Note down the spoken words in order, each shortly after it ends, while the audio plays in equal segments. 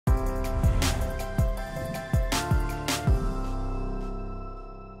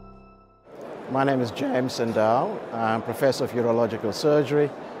My name is James Sendal. I'm Professor of Urological Surgery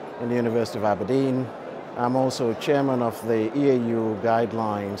in the University of Aberdeen. I'm also Chairman of the EAU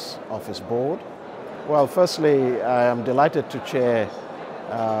Guidelines Office Board. Well, firstly, I am delighted to chair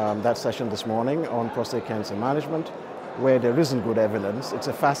that session this morning on prostate cancer management, where there isn't good evidence. It's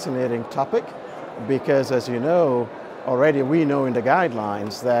a fascinating topic because, as you know, already we know in the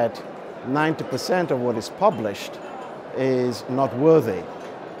guidelines that 90% of what is published is not worthy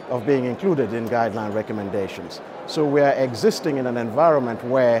of being included in guideline recommendations. So we are existing in an environment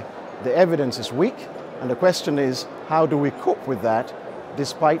where the evidence is weak, and the question is, how do we cope with that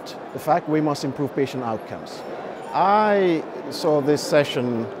despite the fact we must improve patient outcomes? I saw this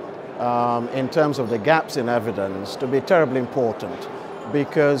session in terms of the gaps in evidence to be terribly important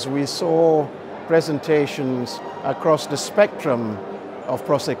because we saw presentations across the spectrum of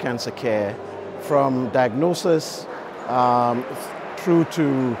prostate cancer care, from diagnosis through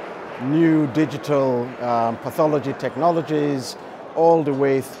to new digital pathology technologies, all the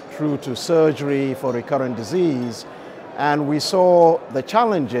way through to surgery for recurrent disease. And we saw the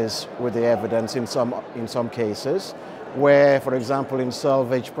challenges with the evidence in some cases, where, for example, in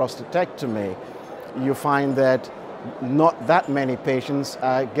salvage prostatectomy, you find that not that many patients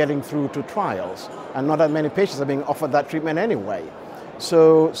are getting through to trials, and not that many patients are being offered that treatment anyway.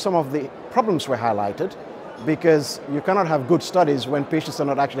 So some of the problems were highlighted, because you cannot have good studies when patients are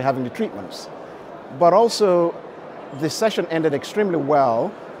not actually having the treatments. But also, the session ended extremely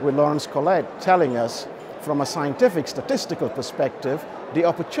well with Lawrence Collette telling us, from a scientific statistical perspective, the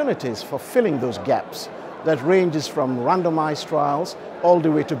opportunities for filling those gaps that ranges from randomized trials all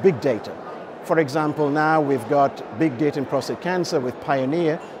the way to big data. For example, now we've got big data in prostate cancer with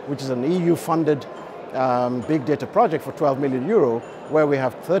Pioneer, which is an EU-funded big data project for €12 million, where we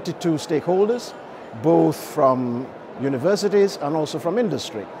have 32 stakeholders, both from universities and also from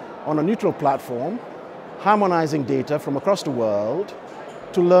industry, on a neutral platform, harmonizing data from across the world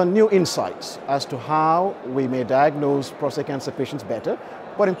to learn new insights as to how we may diagnose prostate cancer patients better,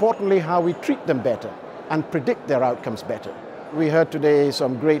 but importantly, how we treat them better and predict their outcomes better. We heard today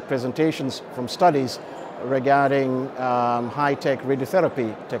some great presentations from studies regarding high-tech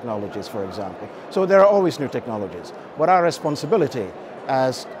radiotherapy technologies, for example. So there are always new technologies, but our responsibility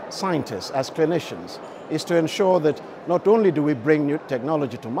as scientists, as clinicians, is to ensure that not only do we bring new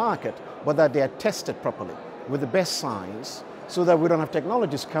technology to market, but that they are tested properly with the best science, so that we don't have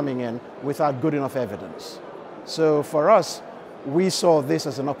technologies coming in without good enough evidence. So for us, we saw this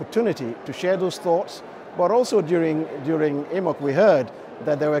as an opportunity to share those thoughts, but also during EMUC we heard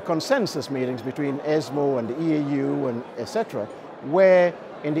that there were consensus meetings between ESMO and the EAU and etc., where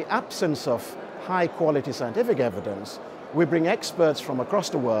in the absence of high quality scientific evidence, we bring experts from across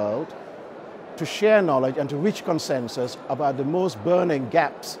the world to share knowledge and to reach consensus about the most burning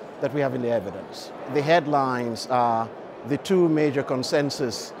gaps that we have in the evidence. The headlines are the two major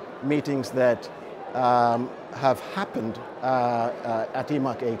consensus meetings that have happened at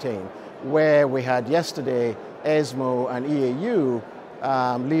EMUC18, where we had yesterday ESMO and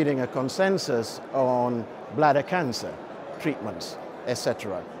EAU leading a consensus on bladder cancer treatments,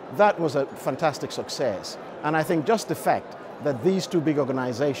 etc. That was a fantastic success. And I think just the fact that these two big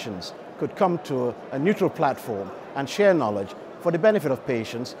organizations could come to a neutral platform and share knowledge for the benefit of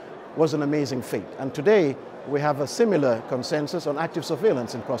patients was an amazing feat. And today we have a similar consensus on active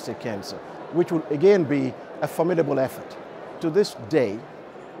surveillance in prostate cancer, which will again be a formidable effort. To this day,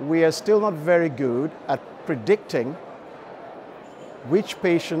 we are still not very good at predicting which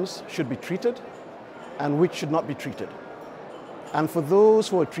patients should be treated and which should not be treated. And for those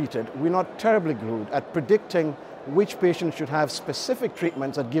who are treated, we're not terribly good at predicting which patients should have specific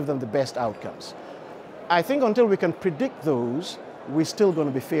treatments that give them the best outcomes. I think until we can predict those, we're still going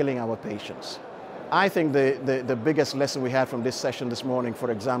to be failing our patients. I think the biggest lesson we had from this session this morning,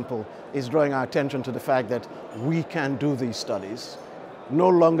 for example, is drawing our attention to the fact that we can do these studies. No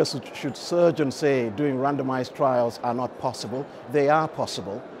longer should surgeons say doing randomized trials are not possible. They are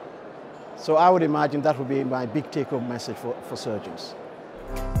possible. So I would imagine that would be my big take-home message for surgeons.